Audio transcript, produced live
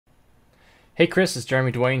Hey Chris, it's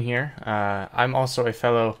Jeremy Dwayne here. I'm also a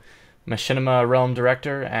fellow Machinima Realm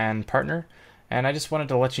director and partner, and I just wanted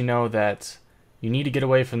to let you know that you need to get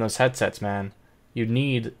away from those headsets, man. You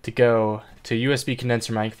need to go to USB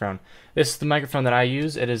condenser microphone. This is the microphone that I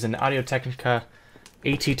use. It is an Audio Technica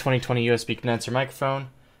AT2020 USB condenser microphone.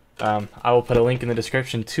 I will put a link in the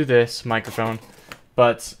description to this microphone,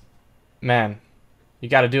 but man, you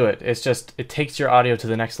got to do it. It takes your audio to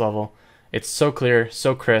the next level. It's so clear,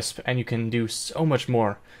 so crisp, and you can do so much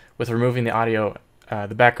more with removing the audio,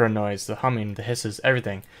 the background noise, the humming, the hisses,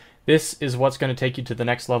 everything. This is what's going to take you to the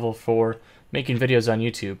next level for making videos on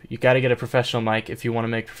YouTube. You got to get a professional mic if you want to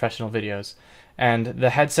make professional videos. And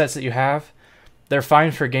the headsets that you have, they're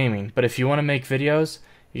fine for gaming, but if you want to make videos,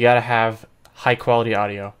 you got to have high quality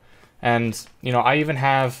audio. And you know, I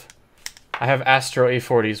have Astro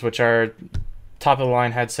A40s, which are top of the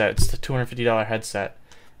line headsets. It's a $250 headset,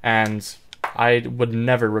 and I would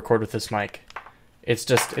never record with this mic.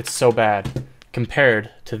 It's so bad compared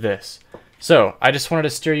to this. So I just wanted to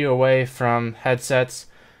steer you away from headsets.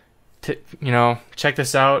 Check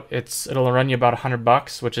this out. It'll run you about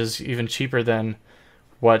 $100, which is even cheaper than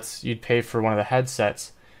what you'd pay for one of the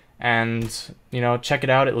headsets. And check it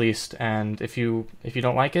out at least. And if you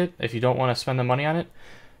don't like it, if you don't want to spend the money on it,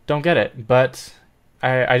 don't get it. But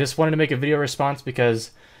I just wanted to make a video response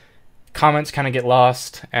because comments kind of get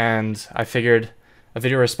lost, and I figured a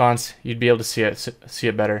video response you'd be able to see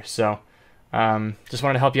it better. So just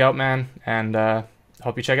wanted to help you out, man, and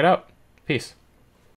hope you check it out. Peace.